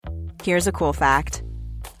Here's a cool fact.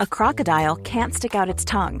 A crocodile can't stick out its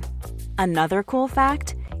tongue. Another cool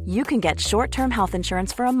fact, you can get short-term health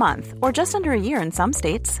insurance for a month or just under a year in some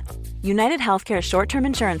states. United Healthcare short-term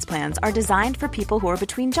insurance plans are designed for people who are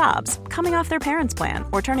between jobs, coming off their parents' plan,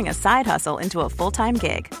 or turning a side hustle into a full-time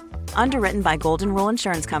gig. Underwritten by Golden Rule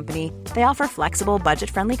Insurance Company, they offer flexible,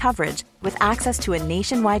 budget-friendly coverage with access to a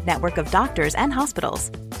nationwide network of doctors and hospitals.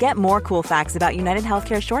 Get more cool facts about United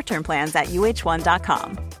Healthcare short-term plans at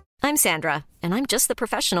uh1.com. I'm Sandra, and I'm just the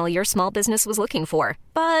professional your small business was looking for.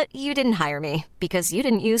 But you didn't hire me because you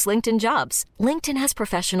didn't use LinkedIn Jobs. LinkedIn has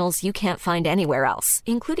professionals you can't find anywhere else,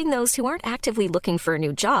 including those who aren't actively looking for a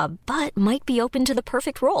new job, but might be open to the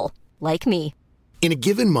perfect role, like me. In a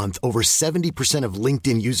given month, over 70% of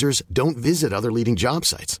LinkedIn users don't visit other leading job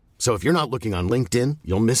sites. So if you're not looking on LinkedIn,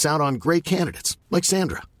 you'll miss out on great candidates like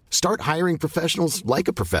Sandra. Start hiring professionals like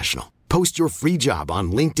a professional. Post your free job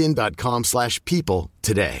on linkedin.com/people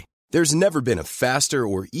today. There's never been a faster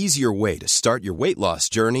or easier way to start your weight loss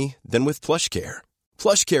journey than with PlushCare.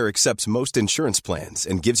 PlushCare accepts most insurance plans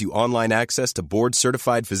and gives you online access to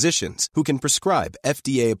board-certified physicians who can prescribe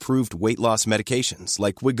FDA-approved weight loss medications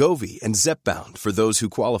like Wegovy and Zepbound for those who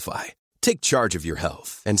qualify. Take charge of your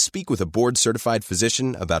health and speak with a board-certified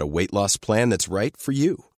physician about a weight loss plan that's right for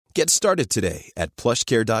you. Get started today at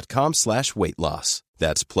plushcare.com/weight loss.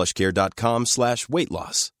 That's plushcare.com/weight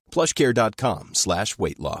loss.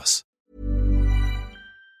 plushcare.com/weight loss.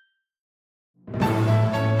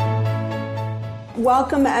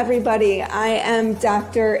 Welcome, everybody. I am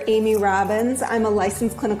Dr. Amy Robbins. I'm a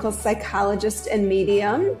licensed clinical psychologist and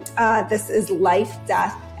medium. This is Life,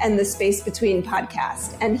 Death, and the Space Between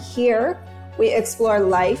podcast. And here we explore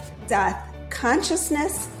life, death,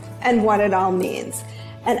 consciousness, and what it all means.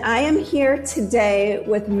 And I am here today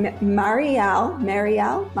with Mariel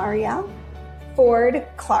Forde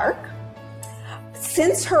Clarke.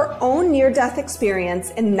 Since her own near-death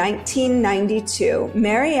experience in 1992,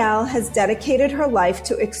 Mariel has dedicated her life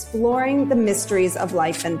to exploring the mysteries of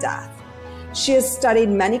life and death. She has studied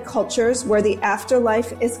many cultures where the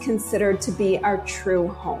afterlife is considered to be our true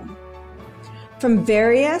home. From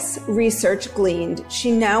various research gleaned,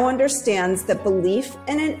 she now understands that belief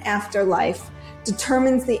in an afterlife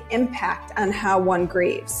determines the impact on how one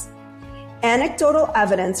grieves. Anecdotal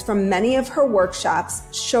evidence from many of her workshops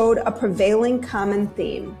showed a prevailing common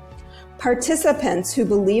theme. Participants who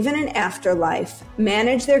believe in an afterlife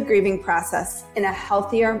manage their grieving process in a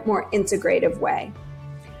healthier, more integrative way.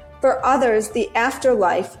 For others, the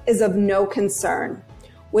afterlife is of no concern,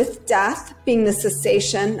 with death being the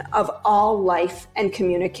cessation of all life and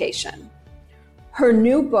communication. Her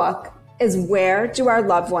new book is Where Do Our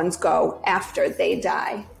Loved Ones Go After They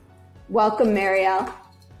Die? Welcome, Mariel.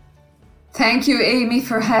 Thank you, Amy,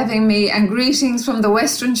 for having me, and greetings from the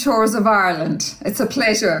western shores of Ireland. It's a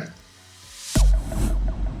pleasure.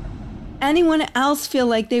 Anyone else feel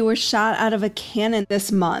like they were shot out of a cannon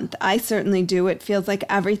this month? I certainly do. It feels like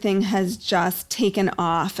everything has just taken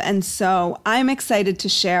off. And so I'm excited to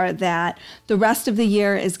share that the rest of the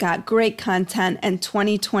year has got great content, and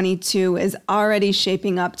 2022 is already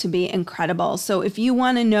shaping up to be incredible. So if you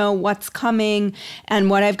want to know what's coming and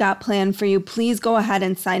what I've got planned for you, please go ahead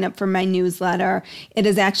and sign up for my newsletter. It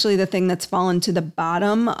is actually the thing that's fallen to the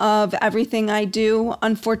bottom of everything I do,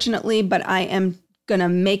 unfortunately, but I am going to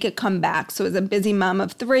make it come back. So as a busy mom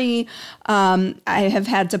of three, I have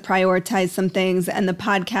had to prioritize some things, and the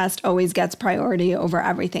podcast always gets priority over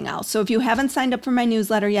everything else. So if you haven't signed up for my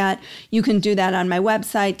newsletter yet, you can do that on my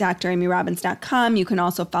website, dramyrobbins.com. You can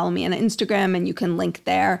also follow me on Instagram, and you can link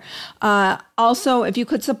there. Also, if you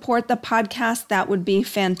could support the podcast, that would be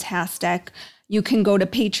fantastic. You can go to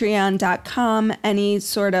patreon.com.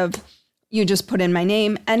 You just put in my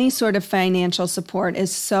name. Any sort of financial support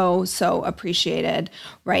is so appreciated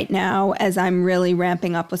right now, as I'm really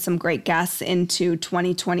ramping up with some great guests into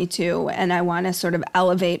 2022. And I want to sort of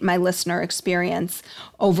elevate my listener experience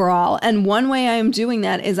overall. And one way I am doing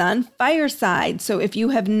that is on Fireside. So if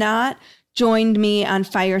you have not joined me on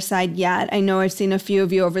Fireside yet, I know I've seen a few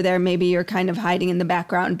of you over there. Maybe you're kind of hiding in the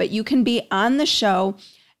background, but you can be on the show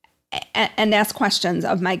and ask questions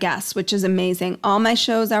of my guests, which is amazing. All my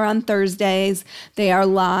shows are on Thursdays. They are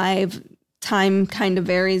live. Time kind of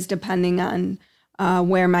varies depending on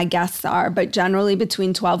where my guests are, but generally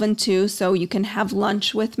between 12 and 2. So you can have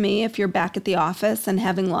lunch with me if you're back at the office and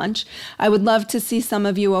having lunch. I would love to see some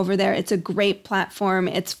of you over there. It's a great platform.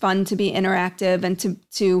 It's fun to be interactive and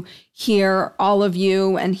to hear all of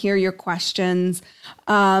you and hear your questions.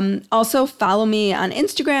 Also follow me on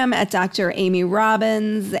Instagram at Dr. Amy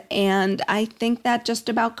Robbins. And I think that just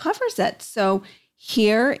about covers it. So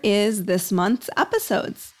here is this month's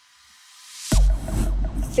episodes.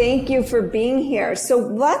 Thank you for being here. So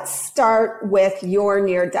let's start with your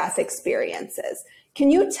near-death experiences. Can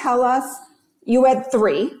you tell us, you had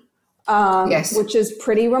 3, yes, which is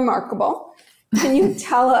pretty remarkable. Can you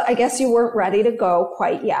tell, I guess you weren't ready to go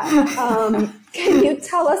quite yet. Can you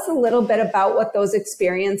tell us a little bit about what those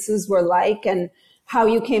experiences were like and how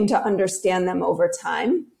you came to understand them over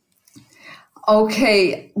time?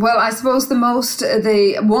 Okay, well, I suppose the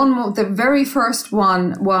very first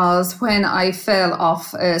one was when I fell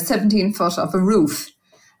off 17 foot of a roof,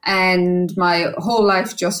 and my whole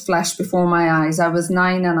life just flashed before my eyes. I was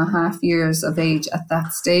 9.5 years of age at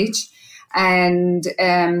that stage, and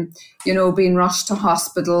being rushed to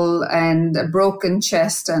hospital, and a broken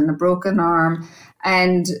chest and a broken arm,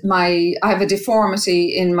 and I have a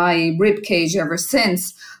deformity in my rib cage ever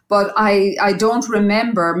since. But I don't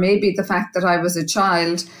remember, maybe the fact that I was a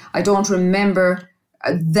child, I don't remember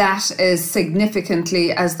that as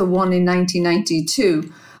significantly as the one in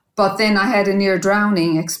 1992. But then I had a near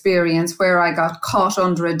drowning experience where I got caught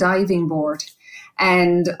under a diving board.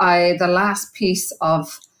 And the last piece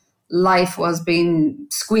of life was being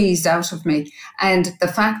squeezed out of me. And the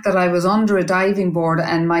fact that I was under a diving board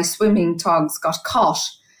and my swimming togs got caught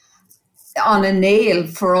on a nail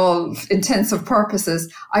for all intensive purposes,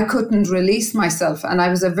 I couldn't release myself. And I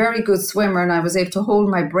was a very good swimmer and I was able to hold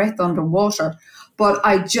my breath underwater. But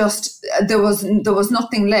there was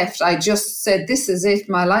nothing left. I just said, this is it,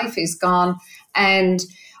 my life is gone. And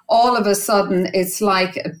all of a sudden, it's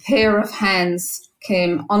like a pair of hands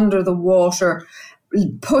came under the water,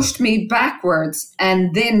 pushed me backwards,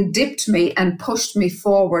 and then dipped me and pushed me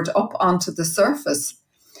forward up onto the surface.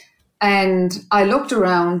 And I looked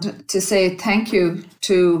around to say thank you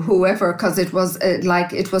to whoever, because it was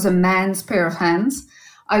a man's pair of hands.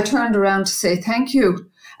 I turned around to say thank you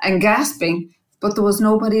and gasping, but there was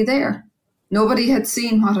nobody there. Nobody had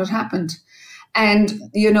seen what had happened. And,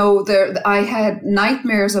 I had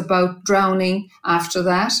nightmares about drowning after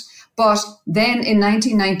that. But then in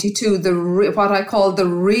 1992, what I call the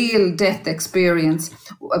real death experience,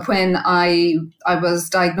 when I was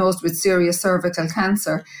diagnosed with serious cervical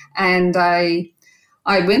cancer, and I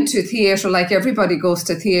went to theatre like everybody goes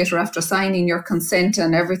to theatre after signing your consent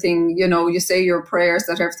and everything, you say your prayers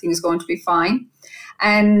that everything is going to be fine.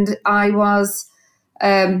 And I was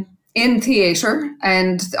in theatre,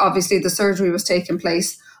 and obviously the surgery was taking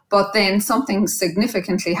place, but then something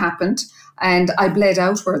significantly happened. And I bled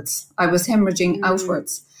outwards. I was hemorrhaging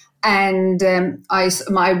outwards. And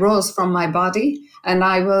I rose from my body, and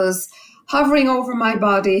I was hovering over my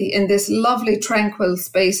body in this lovely, tranquil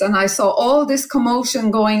space. And I saw all this commotion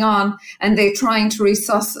going on, and they trying to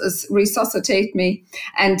resuscitate me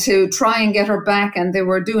and to try and get her back. And they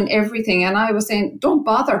were doing everything. And I was saying, don't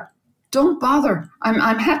bother.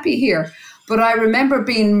 I'm happy here. But I remember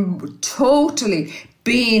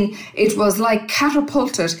it was like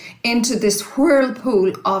catapulted into this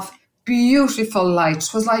whirlpool of beautiful light.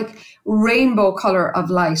 It was like rainbow color of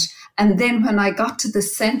light. And then when I got to the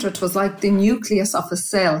center, it was like the nucleus of a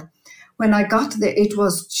cell. When I got there, it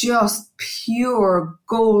was just pure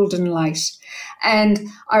golden light. And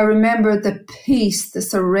I remember the peace, the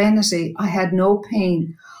serenity. I had no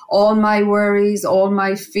pain. All my worries, all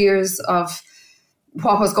my fears of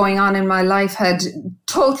what was going on in my life had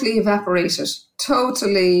totally evaporated,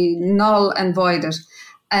 totally null and voided.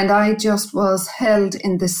 And I just was held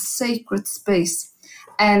in this sacred space.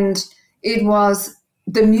 And it was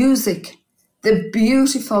the music, the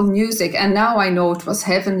beautiful music. And now I know it was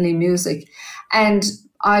heavenly music. And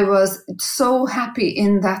I was so happy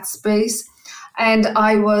in that space. And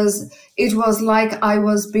it was like I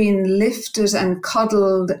was being lifted and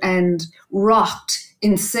cuddled and rocked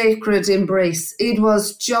in sacred embrace. It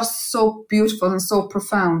was just so beautiful and so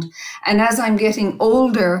profound. And as I'm getting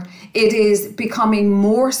older, it is becoming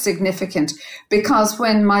more significant, because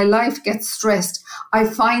when my life gets stressed, I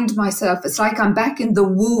find myself, it's like I'm back in the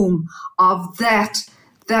womb of that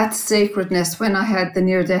sacredness when I had the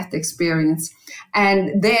near-death experience.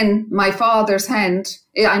 And then my father's hand,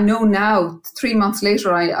 I know now, 3 months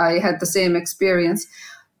later, I had the same experience,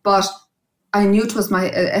 but I knew it was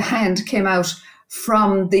a hand came out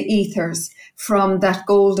from the ethers, from that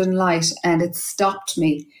golden light, and it stopped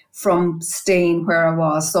me from staying where I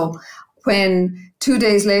was. So when 2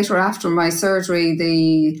 days later after my surgery,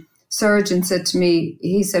 the surgeon said to me,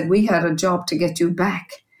 he said, we had a job to get you back.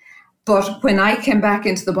 But when I came back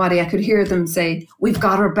into the body, I could hear them say, we've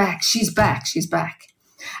got her back. She's back. She's back.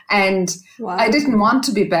 And wow. I didn't want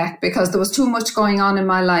to be back because there was too much going on in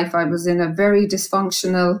my life. I was in a very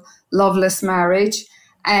dysfunctional, loveless marriage.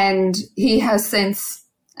 And he has since,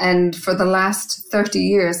 and for the last 30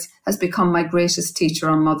 years, has become my greatest teacher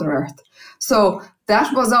on Mother Earth. So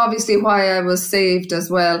that was obviously why I was saved as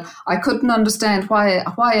well. I couldn't understand why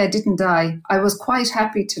I didn't die. I was quite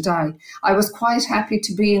happy to die. I was quite happy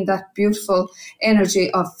to be in that beautiful energy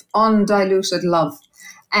of undiluted love.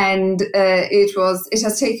 And it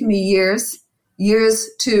has taken me years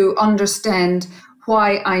to understand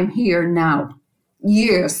why I'm here now.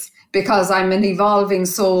 Years. Because I'm an evolving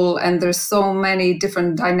soul and there's so many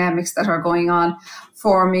different dynamics that are going on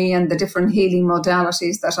for me and the different healing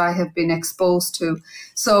modalities that I have been exposed to.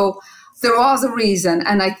 So there was a reason,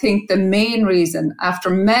 and I think the main reason, after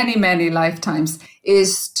many, many lifetimes,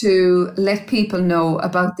 is to let people know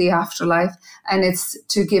about the afterlife, and it's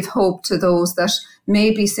to give hope to those that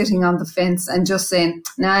may be sitting on the fence and just saying,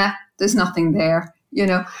 nah, there's nothing there, you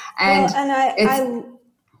know.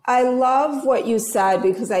 I love what you said,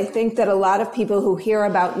 because I think that a lot of people who hear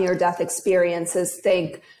about near-death experiences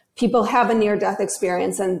think people have a near-death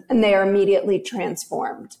experience and they are immediately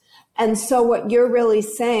transformed. And so what you're really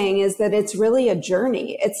saying is that it's really a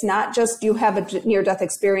journey. It's not just you have a near-death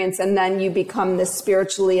experience and then you become this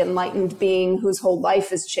spiritually enlightened being whose whole life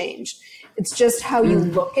has changed. It's just how you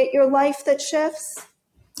look at your life that shifts.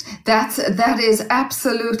 That is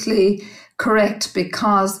absolutely correct,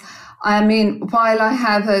 because I mean, while I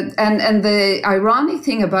have and the ironic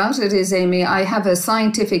thing about it is, Amy, I have a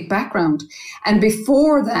scientific background. And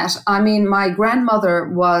before that, I mean, my grandmother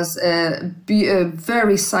was a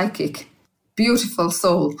very psychic, beautiful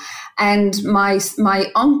soul. And my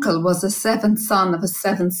uncle was the seventh son of a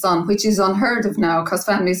seventh son, which is unheard of now because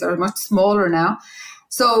families are much smaller now.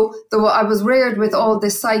 So I was reared with all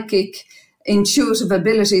this psychic intuitive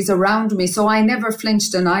abilities around me, so I never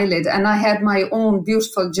flinched an eyelid, and I had my own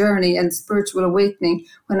beautiful journey and spiritual awakening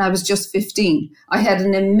when I was just 15. I had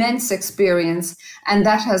an immense experience, and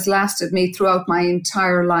that has lasted me throughout my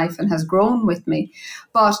entire life and has grown with me.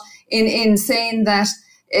 But in saying that,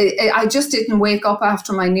 I just didn't wake up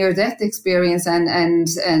after my near-death experience and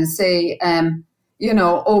say, you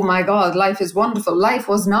know, oh my God, life is wonderful. Life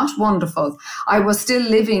was not wonderful. I was still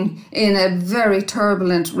living in a very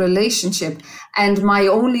turbulent relationship. And my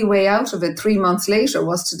only way out of it 3 months later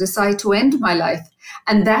was to decide to end my life.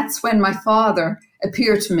 And that's when my father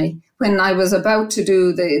appeared to me, when I was about to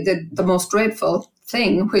do the most dreadful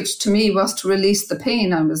thing, which to me was to release the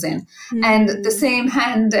pain I was in. Mm-hmm. And the same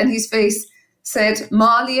hand and his face said,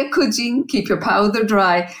 Mália Cudging, keep your powder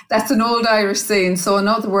dry. That's an old Irish saying. So in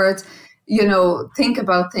other words, you know, think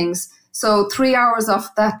about things. So 3 hours of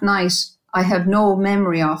that night, I have no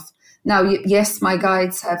memory of. Now, yes, my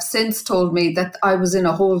guides have since told me that I was in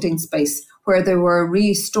a holding space where they were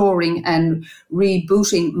restoring and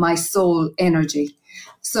rebooting my soul energy.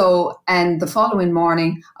 So, and the following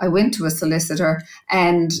morning, I went to a solicitor,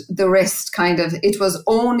 and the rest it was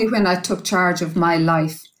only when I took charge of my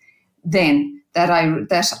life then that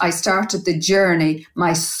I started the journey,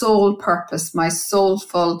 my soul purpose, my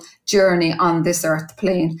soulful journey on this earth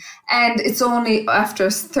plane. And it's only after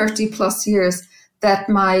 30 plus years that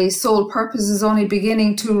my soul purpose is only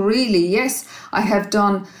beginning to really, yes, I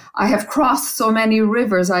have crossed so many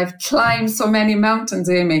rivers, I've climbed so many mountains,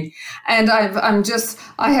 Amy. And I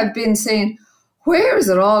have been saying, where is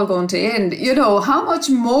it all going to end? You know, how much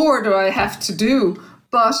more do I have to do?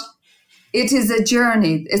 But it is a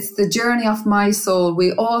journey. It's the journey of my soul.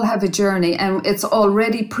 We all have a journey, and it's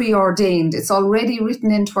already preordained. It's already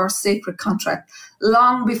written into our sacred contract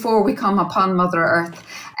long before we come upon Mother Earth.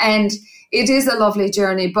 And it is a lovely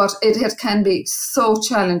journey, but it can be so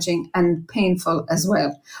challenging and painful as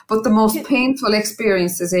well. But the most painful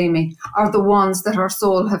experiences, Amy, are the ones that our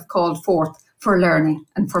soul have called forth for learning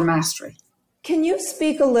and for mastery. Can you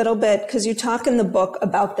speak a little bit, because you talk in the book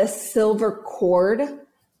about the silver cord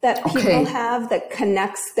that people have that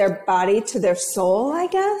connects their body to their soul, I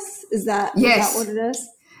guess? Is that what it is?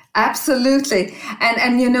 Absolutely.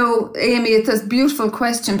 And you know, Amy, it's a beautiful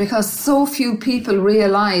question, because so few people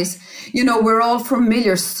realize, you know, we're all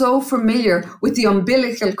so familiar with the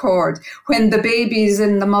umbilical cord when the baby's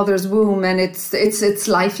in the mother's womb, and it's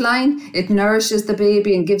lifeline. It nourishes the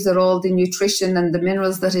baby and gives it all the nutrition and the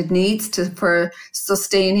minerals that it needs for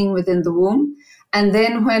sustaining within the womb. And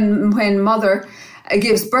then when mother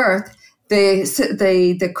gives birth,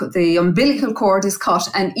 the umbilical cord is cut,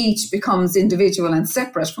 and each becomes individual and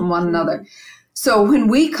separate from one another. So when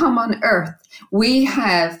we come on earth, we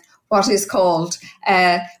have what is called,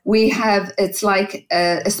 it's like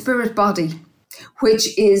a spirit body,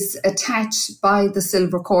 which is attached by the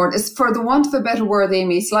silver cord. It's, for the want of a better word,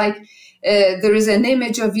 Amy, it's like there is an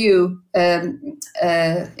image of you in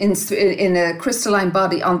a crystalline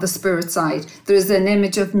body on the spirit side. There is an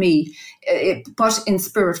image of me, but in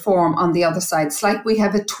spirit form on the other side. It's like we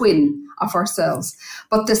have a twin of ourselves.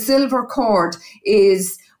 But the silver cord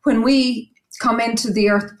is when we come into the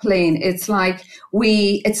earth plane, it's like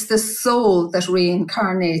it's the soul that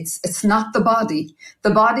reincarnates. It's not the body.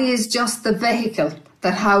 The body is just the vehicle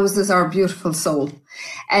that houses our beautiful soul.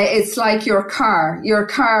 It's like your car. Your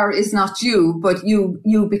car is not you, but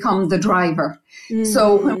you become the driver. Mm-hmm.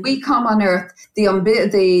 So when we come on earth,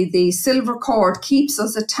 the silver cord keeps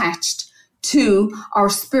us attached to our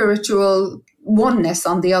spiritual oneness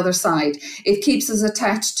on the other side. It keeps us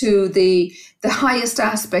attached to the highest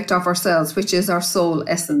aspect of ourselves, which is our soul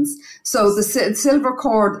essence. So the silver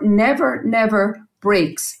cord never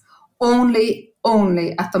breaks, only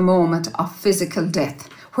at the moment of physical death,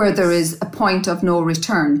 where there is a point of no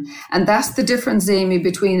return. And that's the difference, Amy,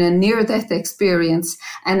 between a near-death experience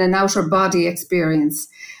and an outer body experience.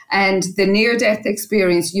 And the near-death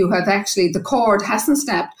experience, you have actually, the cord hasn't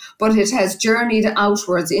snapped, but it has journeyed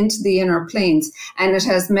outwards into the inner planes, and it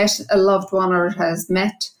has met a loved one, or it has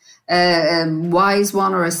met a wise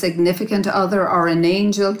one, or a significant other, or an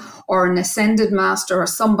angel, or an ascended master, or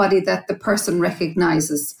somebody that the person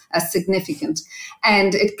recognizes as significant.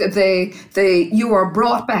 And you are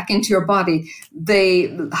brought back into your body.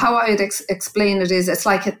 How I'd explain it is, it's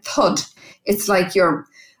like a thud. It's like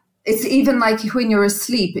it's even like when you're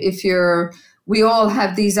asleep, we all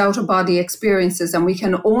have these outer body experiences, and we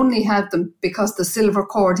can only have them because the silver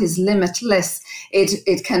cord is limitless.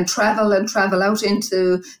 It can travel out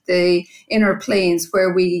into the inner planes,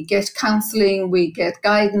 where we get counseling, we get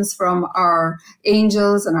guidance from our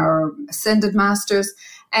angels and our ascended masters.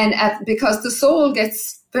 And because the soul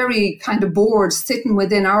gets very kind of bored sitting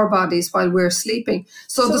within our bodies while we're sleeping.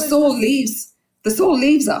 So the soul leaves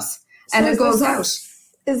us, and it goes out.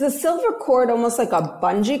 Is the silver cord almost like a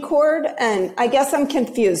bungee cord? And I guess I'm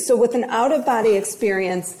confused. So with an out-of-body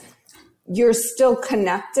experience, you're still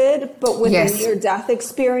connected, but with a near-death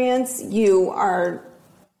experience, you are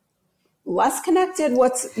less connected?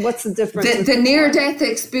 What's the difference? The near-death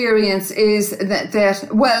experience is that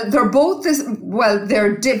they're both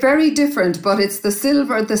they're very different, but it's the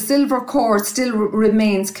silver cord still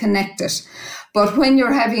remains connected. But when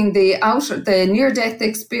you're having the near-death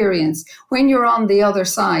experience, when you're on the other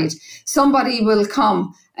side, somebody will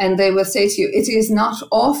come and they will say to you, it is not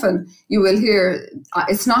often you will hear,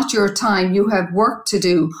 it's not your time, you have work to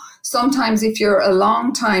do. Sometimes if you're a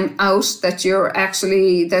long time out,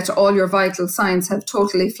 that all your vital signs have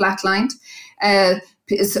totally flatlined.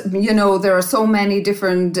 There are so many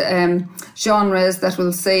different genres that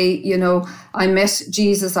will say, I met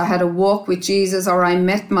Jesus, I had a walk with Jesus, or I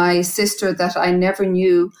met my sister that I never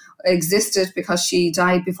knew existed because she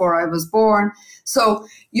died before I was born. So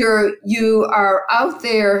you are out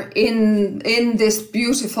there in this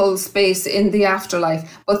beautiful space in the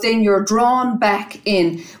afterlife, but then you're drawn back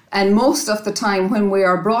in. And most of the time when we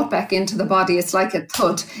are brought back into the body, it's like a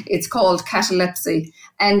thud. It's called catalepsy.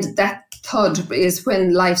 And that thud is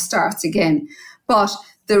when life starts again. But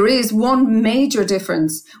there is one major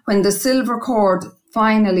difference when the silver cord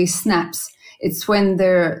finally snaps. It's when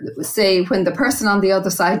the person on the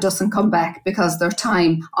other side doesn't come back because their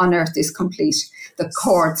time on earth is complete. The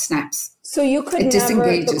cord snaps. So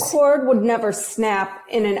the cord would never snap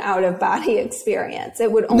in an out-of-body experience.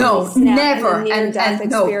 It would only snap in a near-death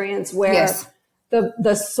experience where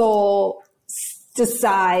the soul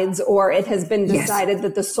decides, or it has been decided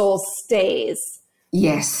that the soul stays.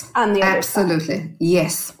 Yes, on the other absolutely. side.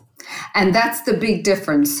 Yes. And that's the big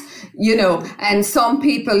difference, and some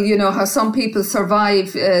people, how some people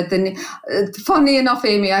survive. Funny enough,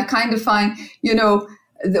 Amy, I kind of find,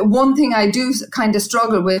 the one thing I do kind of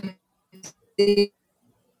struggle with the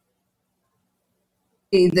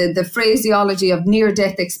phraseology of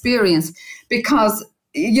near-death experience, because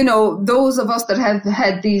those of us that have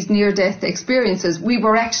had these near-death experiences, we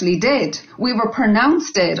were actually dead. We were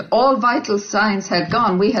pronounced dead. All vital signs had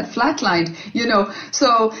gone. We had flatlined,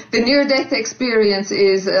 So the near-death experience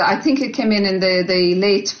is, I think it came in the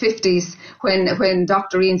late 50s when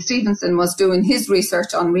Dr. Ian Stevenson was doing his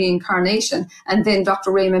research on reincarnation. And then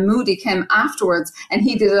Dr. Raymond Moody came afterwards, and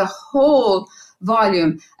he did a whole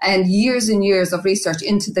volume and years of research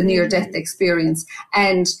into the near-death experience.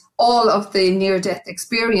 And all of the near-death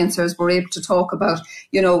experiencers were able to talk about,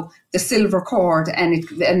 the silver cord and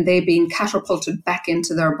they being catapulted back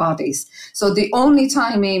into their bodies. So the only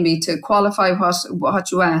time, Amy, to qualify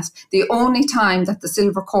what you asked, the only time that the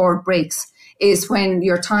silver cord breaks is when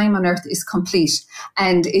your time on earth is complete,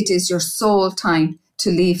 and it is your soul time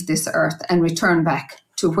to leave this earth and return back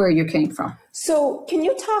to where you came from. So can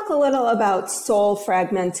you talk a little about soul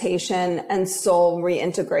fragmentation and soul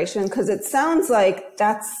reintegration? Because it sounds like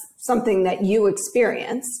that's something that you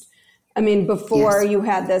experienced. I mean, before you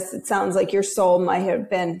had this, it sounds like your soul might have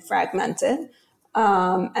been fragmented,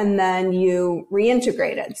 and then you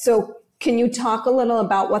reintegrated. So can you talk a little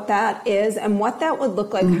about what that is and what that would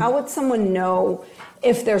look like? How would someone know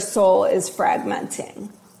if their soul is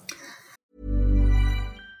fragmenting?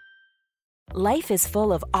 Life is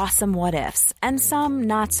full of awesome what-ifs, and some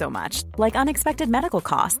not so much, like unexpected medical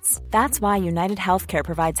costs. That's why United Healthcare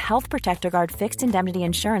provides Health Protector Guard fixed indemnity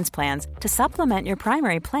insurance plans to supplement your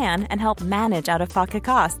primary plan and help manage out-of-pocket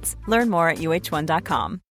costs. Learn more at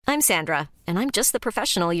uh1.com. I'm Sandra, and I'm just the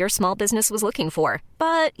professional your small business was looking for.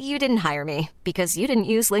 But you didn't hire me because you didn't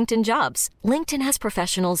use LinkedIn Jobs. LinkedIn has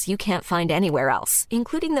professionals you can't find anywhere else,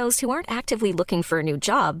 including those who aren't actively looking for a new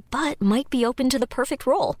job, but might be open to the perfect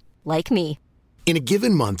role. Like me. In a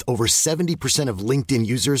given month, over 70% of LinkedIn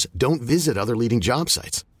users don't visit other leading job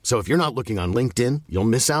sites. So if you're not looking on LinkedIn, you'll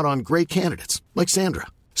miss out on great candidates like Sandra.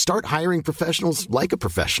 Start hiring professionals like a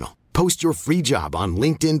professional. Post your free job on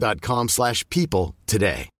linkedin.com/people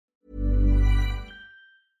today.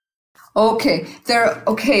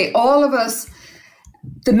 Okay, all of us.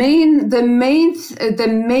 The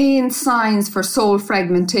main signs for soul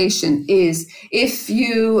fragmentation is if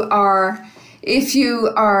you are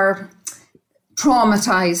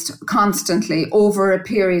traumatized constantly over a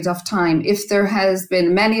period of time. If there has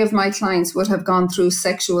been, many of my clients would have gone through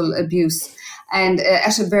sexual abuse and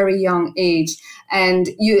at a very young age. And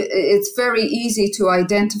it's very easy to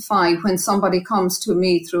identify when somebody comes to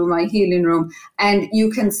me through my healing room, and you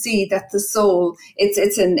can see that the soul,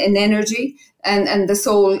 it's an energy, and the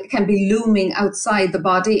soul can be looming outside the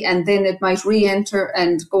body, and then it might re-enter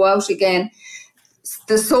and go out again.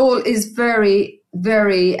 The soul is very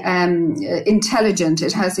intelligent.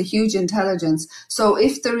 It has a huge intelligence. So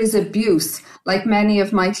if there is abuse, like many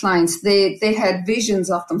of my clients, they had visions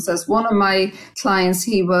of themselves. One of my clients,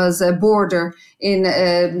 he was a boarder in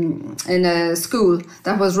a school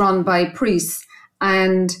that was run by priests,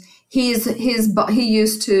 and he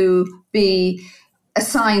used to be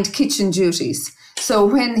assigned kitchen duties. So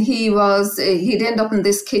when he'd end up in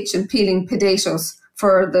this kitchen peeling potatoes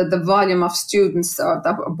for the volume of students or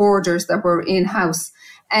the boarders that were in-house.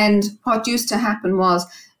 And what used to happen was,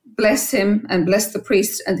 bless him and bless the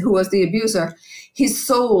priest, and who was the abuser, his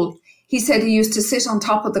soul, he said he used to sit on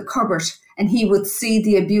top of the cupboard and he would see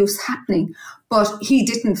the abuse happening, but he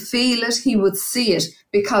didn't feel it, he would see it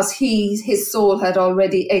because his soul had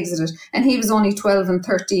already exited, and he was only 12 and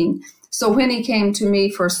 13. So when he came to me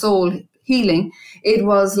for soul healing, it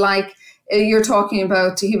was like, you're talking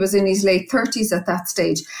about, he was in his late 30s at that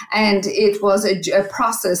stage, and it was a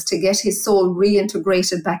process to get his soul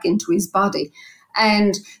reintegrated back into his body.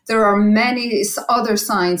 And there are many other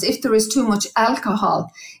signs. If there is too much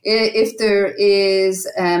alcohol, if there is,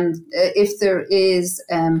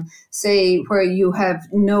 say, where you have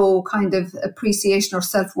no kind of appreciation or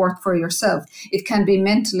self-worth for yourself, it can be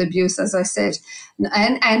mental abuse, as I said,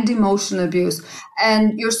 and emotional abuse.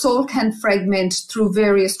 And your soul can fragment through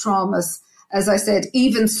various traumas. As I said,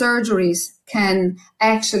 even surgeries can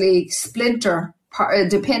actually splinter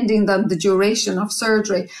depending on the duration of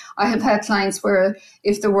surgery. I have had clients where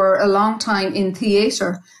if they were a long time in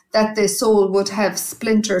theatre, that the soul would have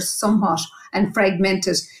splintered somewhat and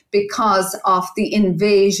fragmented because of the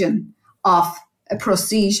invasion of a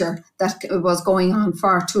procedure that was going on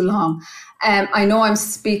far too long. I know I'm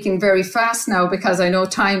speaking very fast now because I know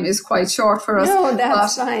time is quite short for us. No,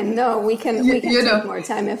 that's fine. No, we can take more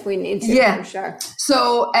time if we need to. Yeah, for sure.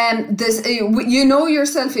 So this, you know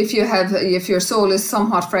yourself if your soul is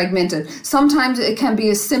somewhat fragmented. Sometimes it can be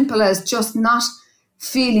as simple as just not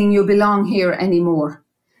feeling you belong here anymore.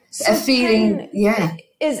 So a feeling,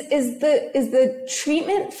 Is the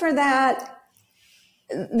treatment for that?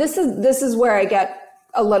 This is where I get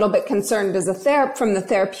a little bit concerned as from the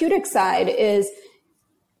therapeutic side, is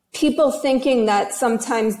people thinking that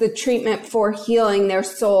sometimes the treatment for healing their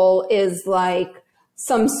soul is like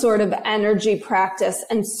some sort of energy practice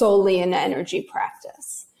and solely an energy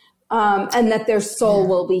practice, and that their soul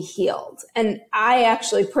will be healed. And I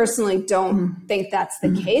actually personally don't think that's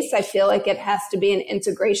the case. I feel like it has to be an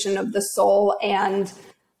integration of the soul and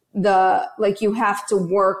you have to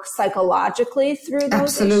work psychologically through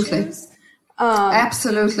those issues.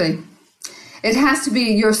 Absolutely. It has to be,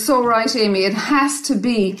 you're so right, Amy, it has to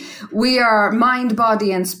be, we are mind,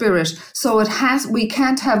 body and spirit. So we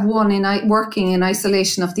can't have one working in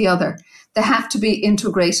isolation of the other. They have to be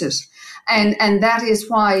integrated. And that is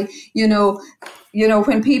why,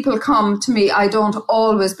 when people come to me, I don't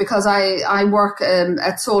always, because I work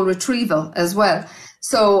at soul retrieval as well.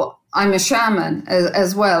 So I'm a shaman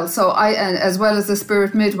as well. So as well as a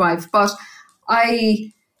spirit midwife, but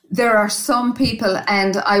there are some people,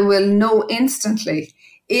 and I will know instantly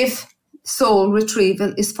if soul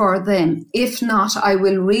retrieval is for them. If not, I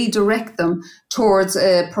will redirect them towards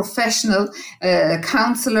a professional, a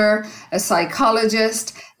counsellor, a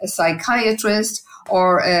psychologist, a psychiatrist,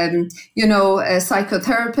 or, a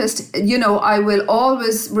psychotherapist. I will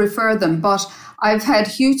always refer them, but I've had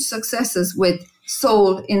huge successes with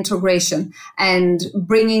soul integration and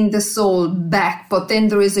bringing the soul back. But then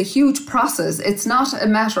there is a huge process. It's not a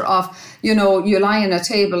matter of, you lie on a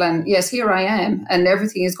table and yes, here I am, and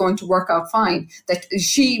everything is going to work out fine, that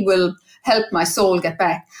she will help my soul get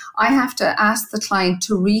back. I have to ask the client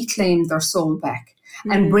to reclaim their soul back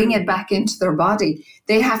and bring it back into their body.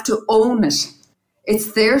 They have to own it.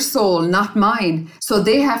 It's their soul, not mine. So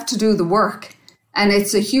they have to do the work. And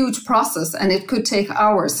it's a huge process, and it could take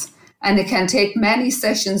hours. And it can take many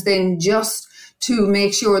sessions then just to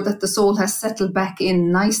make sure that the soul has settled back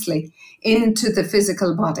in nicely into the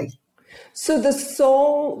physical body. So the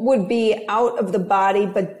soul would be out of the body,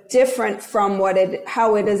 but different from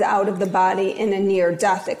how it is out of the body in a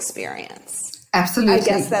near-death experience. Absolutely. I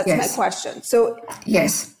guess that's my question. So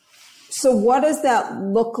yes. So what does that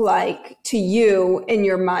look like to you in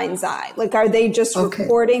your mind's eye? Like, are they just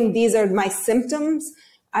reporting, these are my symptoms?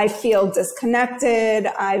 I feel disconnected.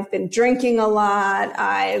 I've been drinking a lot.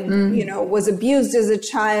 I, was abused as a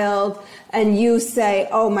child. And you say,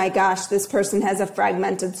 oh my gosh, this person has a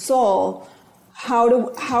fragmented soul. How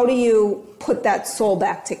do you put that soul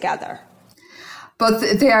back together? But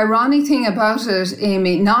the ironic thing about it,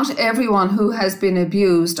 Amy, not everyone who has been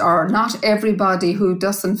abused, or not everybody who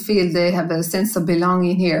doesn't feel they have a sense of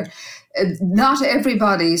belonging here, not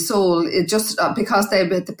everybody's soul, just because they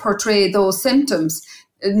portray those symptoms,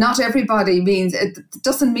 not everybody means, it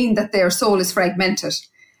doesn't mean that their soul is fragmented.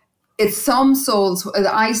 It's some souls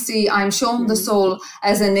I'm shown the soul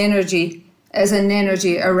as an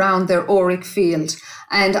energy around their auric field.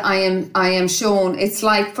 And I am shown, it's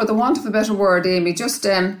like, for the want of a better word, Amy, just,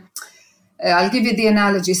 I'll give you the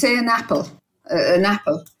analogy. Say an apple,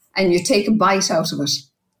 and you take a bite out of it.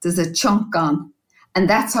 There's a chunk gone. And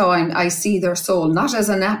that's how I see their soul, not as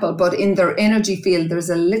an apple, but in their energy field, there's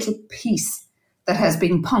a little piece that has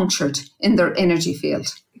been punctured in their energy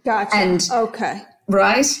field. Gotcha. And, okay.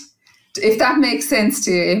 Right? If that makes sense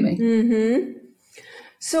to you, Amy. Mm-hmm.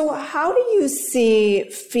 So how do you see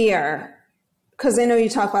fear? Because I know you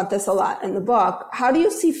talk about this a lot in the book. How do you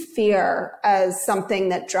see fear as something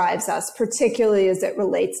that drives us, particularly as it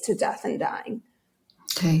relates to death and dying?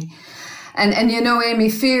 Okay. And Amy,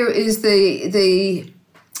 fear is the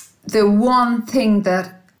one thing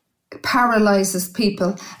that paralyzes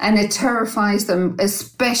people, and it terrifies them,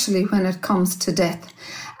 especially when it comes to death.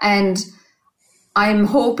 And I'm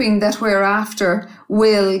hoping that we're after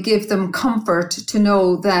will give them comfort to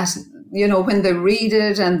know that, when they read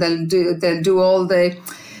it, and they'll do all the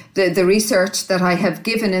research that I have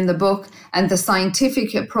given in the book, and the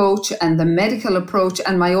scientific approach and the medical approach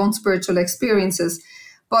and my own spiritual experiences.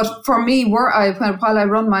 But for me, while I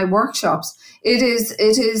run my workshops, it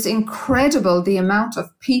is incredible the amount of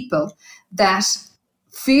people that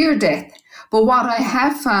fear death. But what I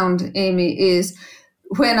have found, Amy, is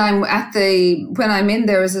when I'm in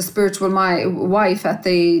there as a spiritual wife at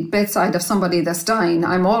the bedside of somebody that's dying,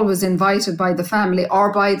 I'm always invited by the family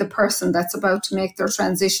or by the person that's about to make their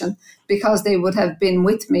transition, because they would have been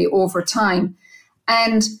with me over time.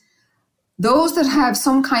 And those that have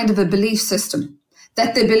some kind of a belief system,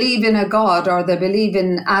 that they believe in a God, or they believe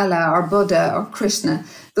in Allah or Buddha or Krishna,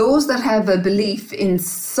 those that have a belief in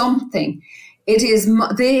something,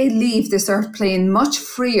 they leave this earth plane much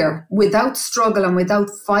freer, without struggle and without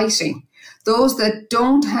fighting. Those that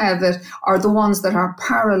don't have it are the ones that are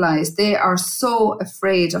paralyzed. They are so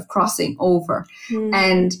afraid of crossing over.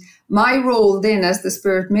 And my role then as the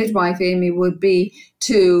spirit midwife, Amy, would be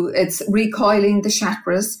it's recoiling the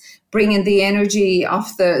chakras, bringing the energy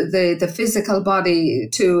of the physical body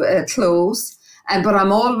to a close. But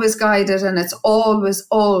I'm always guided, and it's always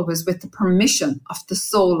with the permission of the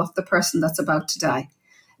soul of the person that's about to die.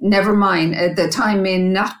 Never mind, the time may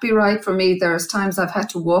not be right for me. There's times I've had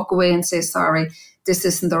to walk away and say, sorry, this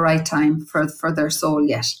isn't the right time for their soul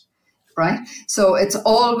yet, right? So it's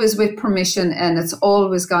always with permission, and it's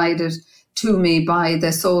always guided to me by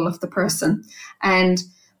the soul of the person.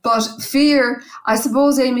 But fear, I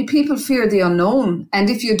suppose, Amy, people fear the unknown. And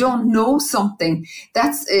if you don't know something,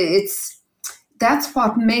 that's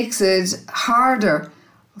what makes it harder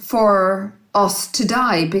for us to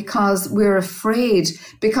die because we're afraid.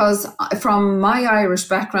 Because from my Irish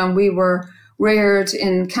background, we were reared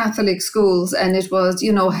in Catholic schools, and it was,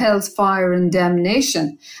 hell's fire and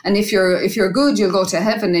damnation. And if you're good, you'll go to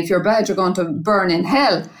heaven. If you're bad, you're going to burn in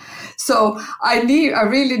hell. So I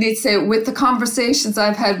really need to say, with the conversations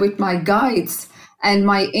I've had with my guides and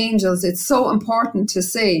my angels, it's so important to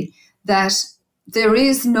say that there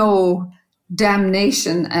is no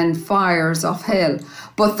damnation and fires of hell,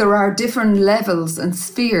 but there are different levels and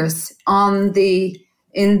spheres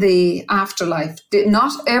in the afterlife.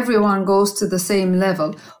 Not everyone goes to the same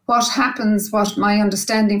level. What my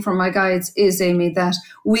understanding from my guides is, Amy, that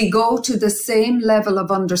we go to the same level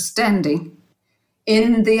of understanding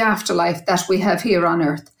in the afterlife that we have here on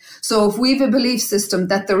earth. So if we have a belief system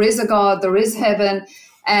that there is a God, there is heaven,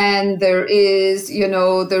 and there is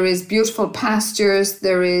beautiful pastures,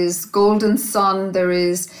 there is golden sun, there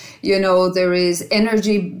is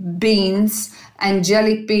energy beings,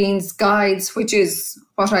 angelic beings, guides, which is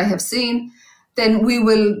what I have seen, then we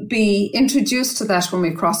will be introduced to that when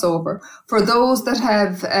we cross over. For those that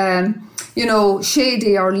have,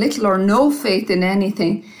 shady or little or no faith in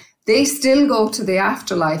anything, they still go to the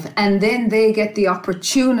afterlife, and then they get the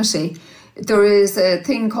opportunity. There is a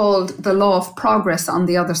thing called the law of progress on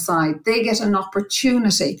the other side. They get an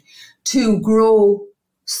opportunity to grow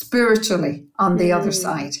spiritually on the other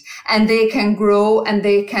side, and they can grow and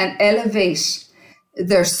they can elevate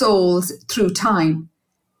their souls through time,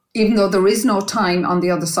 even though there is no time on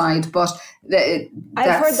the other side. But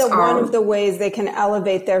I've heard that one of the ways they can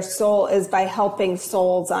elevate their soul is by helping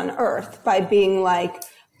souls on earth, by being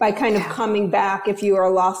by kind of coming back if you are a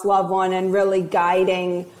lost loved one and really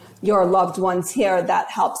guiding your loved ones here. That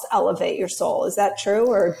helps elevate your soul. Is that true,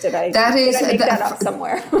 or did I make that up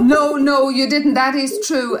somewhere? No, you didn't. That is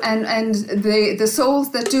true. And the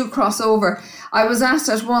souls that do cross over, I was asked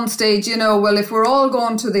at one stage, well, if we're all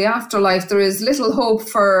going to the afterlife, there is little hope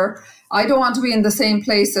for, I don't want to be in the same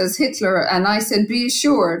place as Hitler. And I said, be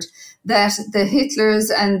assured that the Hitlers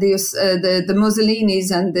and the Mussolinis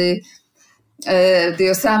and the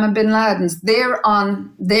Osama bin Ladens, they're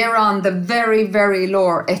on the very, very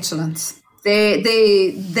lower echelons.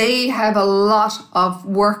 They have a lot of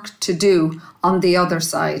work to do on the other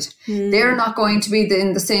side. They're not going to be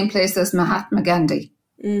in the same place as Mahatma Gandhi.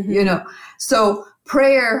 So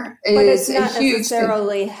prayer is a huge thing. But it's not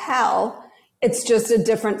necessarily hell. It's just a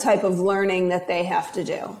different type of learning that they have to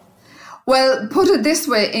do. Well, put it this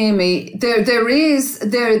way, Amy, it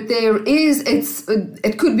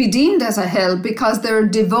could be deemed as a hell because they're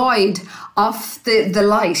devoid of the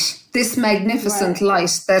light, this magnificent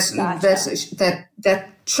light that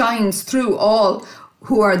shines through all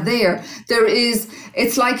who are there.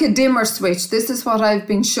 It's like a dimmer switch. This is what I've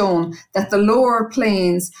been shown, that the lower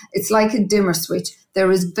planes, it's like a dimmer switch. There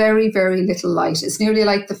is very, very little light. It's nearly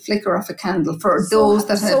like the flicker of a candle for those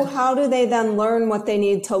that have... So how do they then learn what they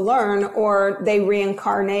need to learn, or they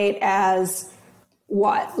reincarnate as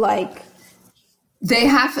what? They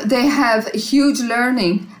have huge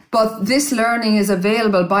learning, but this learning is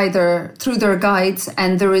available through their guides,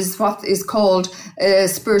 and there is what is called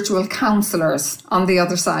spiritual counselors on the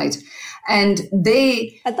other side. And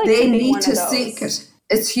they need to seek it.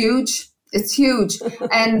 It's huge.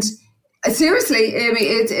 And seriously,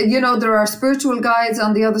 Amy, there are spiritual guides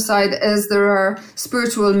on the other side, as there are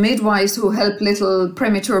spiritual midwives who help little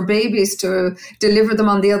premature babies to deliver them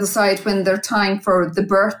on the other side when they're time for the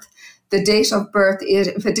birth. The date of birth,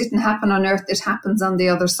 if it didn't happen on earth, it happens on the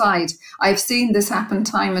other side. I've seen this happen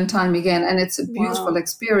time and time again, and it's a beautiful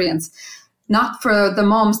experience. Not for the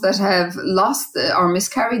moms that have lost or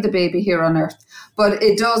miscarried the baby here on earth, but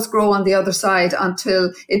it does grow on the other side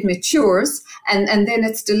until it matures, and then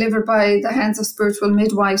it's delivered by the hands of spiritual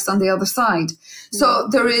midwives on the other side. So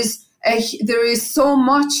there is so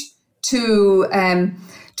much to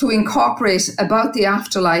incorporate about the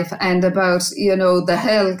afterlife and about the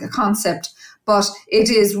hell concept, but it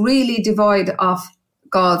is really devoid of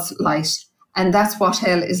God's light. And that's what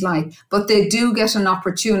hell is like. But they do get an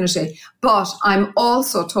opportunity. But I'm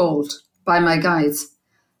also told by my guides,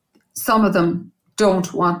 some of them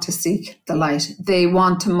don't want to seek the light. They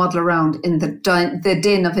want to muddle around in the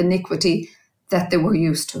den of iniquity that they were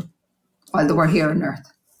used to while they were here on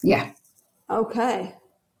earth. Yeah. Okay.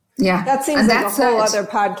 Yeah. That seems like a whole other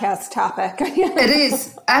podcast topic. It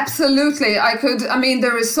is. Absolutely.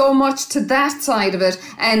 There is so much to that side of it.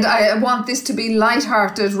 And I want this to be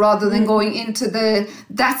lighthearted rather than going into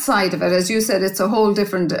that side of it. As you said, it's a whole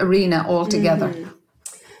different arena altogether.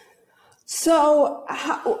 So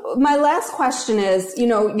my last question is,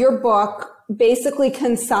 your book, basically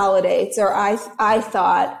consolidates, or I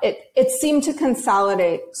thought it seemed to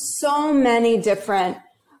consolidate so many different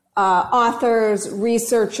authors,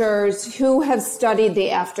 researchers who have studied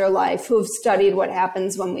the afterlife, who have studied what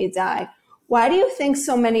happens when we die. Why do you think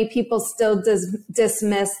so many people still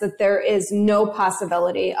dismiss that there is no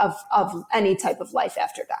possibility of any type of life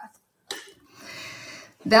after death?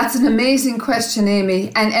 That's an amazing question,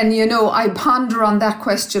 Amy. And you know, I ponder on that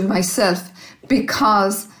question myself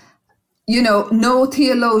because, you know, no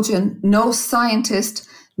theologian, no scientist,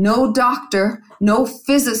 no doctor, no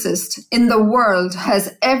physicist in the world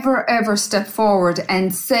has ever stepped forward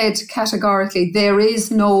and said categorically, there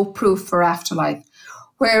is no proof for afterlife.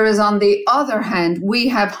 Whereas on the other hand, we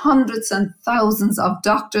have hundreds and thousands of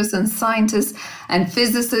doctors and scientists and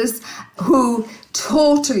physicists who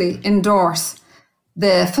totally endorse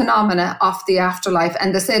the phenomena of the afterlife.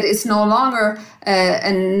 And they said it's no longer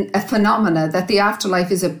a phenomena, that the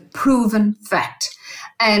afterlife is a proven fact.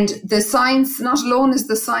 And the science, not alone is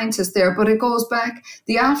the scientist there, but it goes back,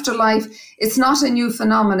 the afterlife, it's not a new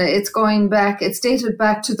phenomena. It's going back, it's dated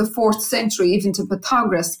back to the 4th century, even to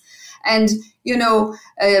Pythagoras. And, you know,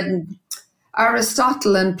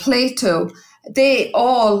 Aristotle and Plato, they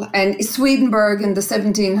all, and Swedenborg in the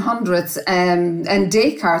 1700s and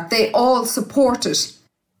Descartes, they all supported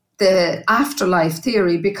the afterlife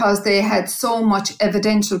theory because they had so much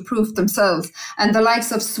evidential proof themselves. And the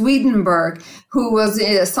likes of Swedenborg, who was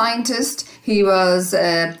a scientist, he was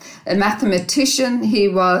a mathematician, he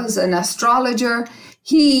was an astrologer.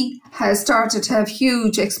 He has started to have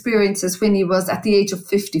huge experiences when he was at the age of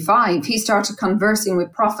 55. He started conversing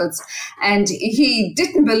with prophets and he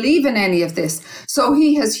didn't believe in any of this. So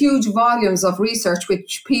he has huge volumes of research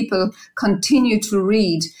which people continue to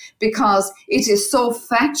read because it is so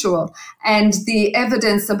factual. And the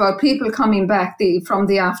evidence about people coming back from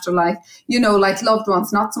the afterlife, you know, like loved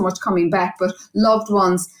ones, not so much coming back, but loved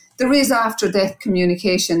ones. There is after-death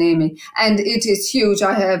communication, Amy, and it is huge.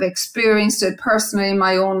 I have experienced it personally in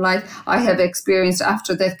my own life. I have experienced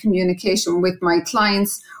after-death communication with my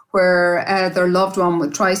clients where their loved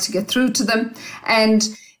one tries to get through to them. And,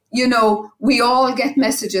 you know, we all get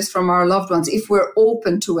messages from our loved ones if we're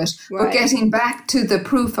open to it. Right. But getting back to the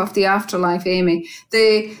proof of the afterlife, Amy,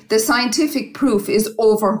 the scientific proof is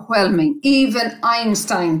overwhelming. Even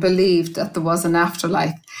Einstein believed that there was an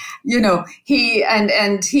afterlife. You know, he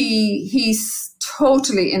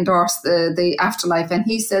totally endorsed the afterlife, and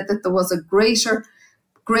he said that there was a greater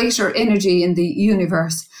energy in the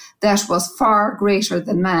universe that was far greater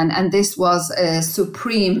than man, and this was a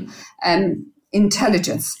supreme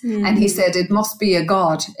intelligence. Mm-hmm. And he said it must be a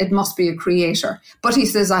God, it must be a creator. But he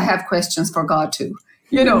says, I have questions for God too.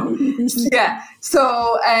 You know, yeah.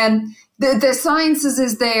 So the sciences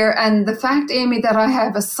is there, and the fact, Amy, that I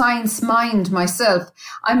have a science mind myself.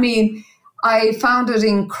 I mean, I found it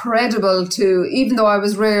incredible to, even though I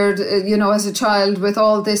was reared, you know, as a child with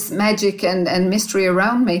all this magic and mystery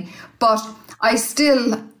around me, but I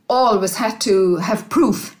still always had to have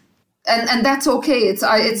proof. And that's okay. It's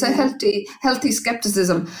a healthy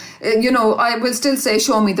skepticism. You know, I will still say,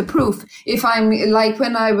 show me the proof. If I'm like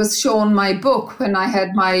when I was shown my book, when I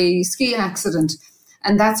had my ski accident,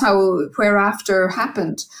 and that's where after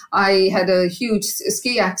happened. I had a huge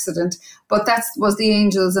ski accident, but that was the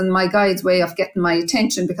angels and my guide's way of getting my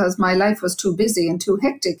attention because my life was too busy and too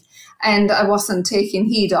hectic. And I wasn't taking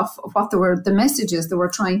heed of what the messages they were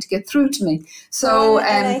trying to get through to me. So,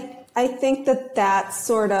 I think that that's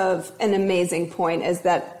sort of an amazing point, is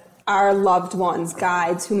that our loved ones,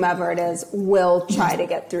 guides, whomever it is, will try to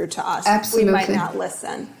get through to us. Absolutely. We might not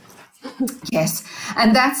listen. Yes.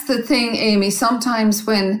 And that's the thing, Amy. Sometimes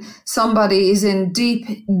when somebody is in deep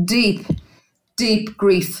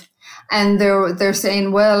grief and they're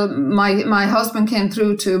saying, well, my husband came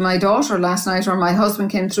through to my daughter last night, or my husband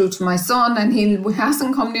came through to my son and he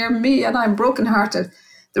hasn't come near me and I'm brokenhearted.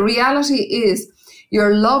 The reality is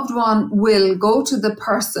your loved one will go to the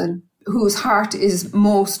person whose heart is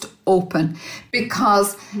most open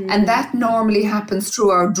because, and that normally happens through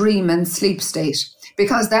our dream and sleep state,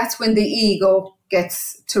 because that's when the ego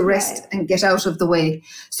gets to rest and get out of the way.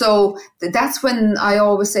 So that's when I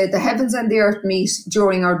always say the heavens and the earth meet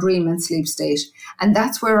during our dream and sleep state. And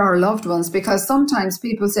that's where our loved ones, because sometimes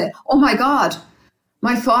people say, oh my God,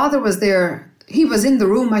 my father was there. He was in the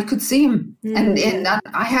room. I could see him. Mm-hmm. And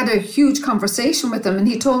I had a huge conversation with him and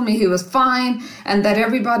he told me he was fine and that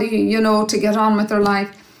everybody, you know, to get on with their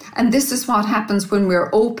life. And this is what happens when we're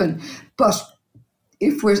open. But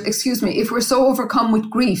if we're so overcome with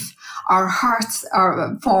grief, our hearts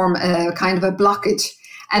form a kind of a blockage.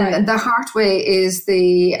 And the heartway is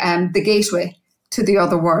the gateway to the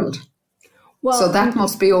other world. Well, so that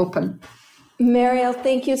must be open. Mariel,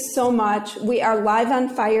 thank you so much. We are live on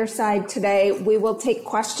Fireside today. We will take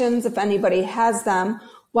questions if anybody has them.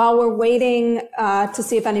 While we're waiting to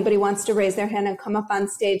see if anybody wants to raise their hand and come up on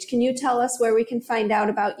stage, can you tell us where we can find out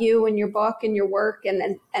about you and your book and your work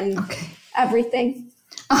and everything?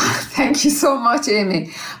 Oh, thank you so much,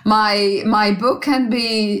 Amy. My book can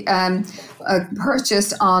be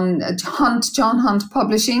purchased on John Hunt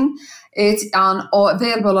Publishing. It's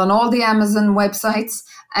available on all the Amazon websites.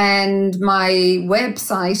 And my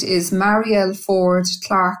website is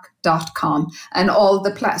marielfordeclarke.com. And all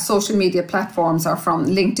the social media platforms are from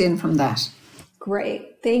LinkedIn from that.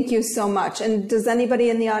 Great. Thank you so much. And does anybody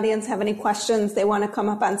in the audience have any questions they want to come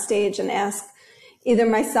up on stage and ask either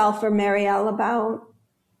myself or Mariel about?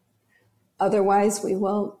 Otherwise, we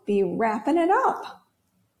will be wrapping it up.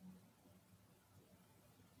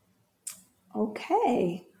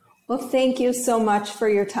 Okay. Well, thank you so much for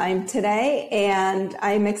your time today. And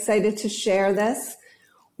I'm excited to share this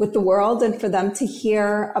with the world and for them to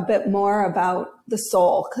hear a bit more about the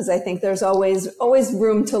soul, because I think there's always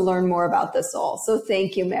room to learn more about the soul. So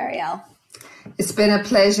thank you, Mariel. It's been a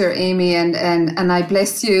pleasure, Amy, and I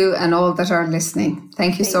bless you and all that are listening.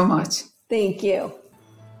 Thank you so much. Thank you.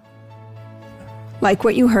 Like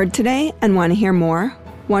what you heard today and want to hear more?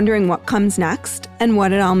 Wondering what comes next and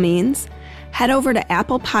what it all means? Head over to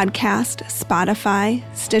Apple Podcast, Spotify,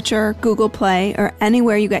 Stitcher, Google Play, or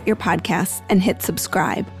anywhere you get your podcasts and hit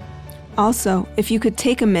subscribe. Also, if you could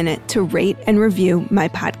take a minute to rate and review my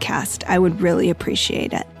podcast, I would really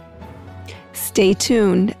appreciate it. Stay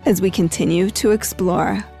tuned as we continue to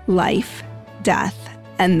explore life, death,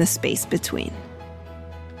 and the space between.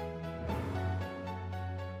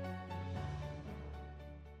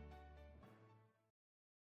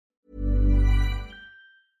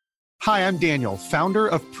 Hi, I'm Daniel, founder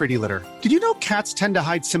of Pretty Litter. Did you know cats tend to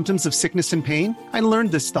hide symptoms of sickness and pain? I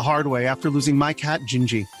learned this the hard way after losing my cat,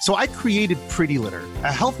 Gingy. So I created Pretty Litter,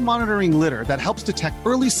 a health monitoring litter that helps detect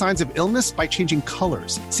early signs of illness by changing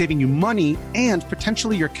colors, saving you money and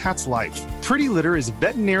potentially your cat's life. Pretty Litter is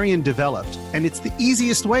veterinarian developed, and it's the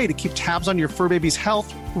easiest way to keep tabs on your fur baby's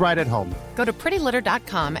health right at home. Go to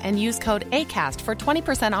prettylitter.com and use code ACAST for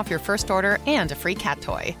 20% off your first order and a free cat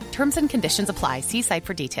toy. Terms and conditions apply. See site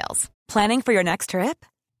for details. Planning for your next trip?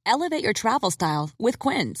 Elevate your travel style with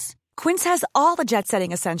Quince. Quince has all the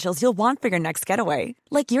jet-setting essentials you'll want for your next getaway,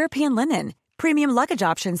 like European linen, premium luggage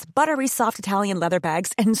options, buttery soft Italian leather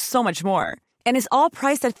bags, and so much more. And is all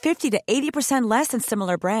priced at 50 to 80% less than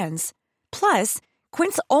similar brands. Plus,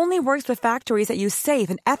 Quince only works with factories that use safe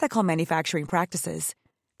and ethical manufacturing practices.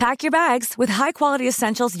 Pack your bags with high-quality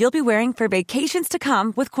essentials you'll be wearing for vacations to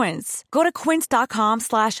come with Quince. Go to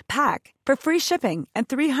quince.com/pack for free shipping and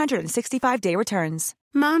 365-day returns.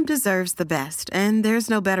 Mom deserves the best, and there's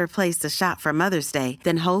no better place to shop for Mother's Day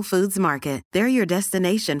than Whole Foods Market. They're your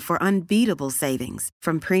destination for unbeatable savings,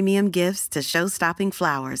 from premium gifts to show-stopping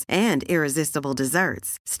flowers and irresistible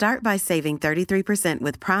desserts. Start by saving 33%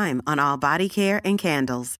 with Prime on all body care and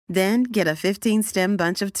candles. Then get a 15-stem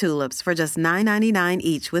bunch of tulips for just $9.99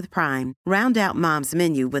 each with Prime. Round out Mom's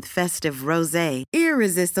menu with festive rosé,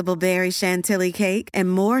 irresistible berry chantilly cake,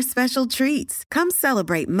 and more special treats. Come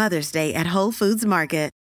celebrate Mother's Day at Whole Foods Market.